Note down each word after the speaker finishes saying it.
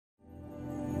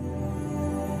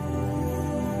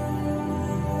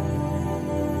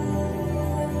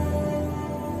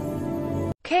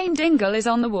Cain Dingle is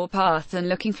on the warpath and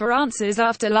looking for answers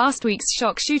after last week's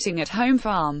shock shooting at Home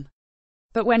Farm.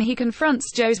 But when he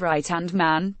confronts Joe's right-hand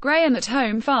man, Graham, at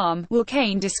Home Farm, will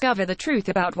Cain discover the truth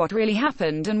about what really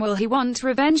happened, and will he want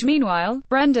revenge? Meanwhile,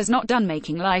 Brenda's not done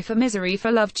making life a misery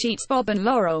for love cheats Bob and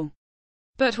Laurel.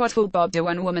 But what will Bob do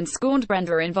when woman scorned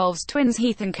Brenda involves twins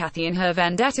Heath and Kathy in her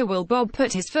vendetta? Will Bob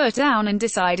put his foot down and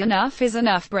decide enough is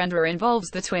enough? Brenda involves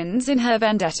the twins in her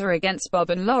vendetta against Bob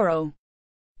and Laurel.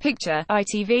 Picture,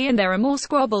 ITV. And there are more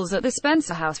squabbles at the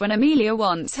Spencer house when Amelia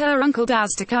wants her Uncle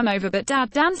Daz to come over, but Dad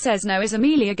Dan says no. Is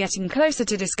Amelia getting closer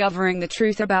to discovering the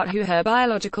truth about who her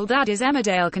biological dad is?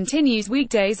 Emmerdale continues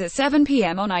weekdays at 7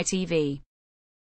 p.m. on ITV.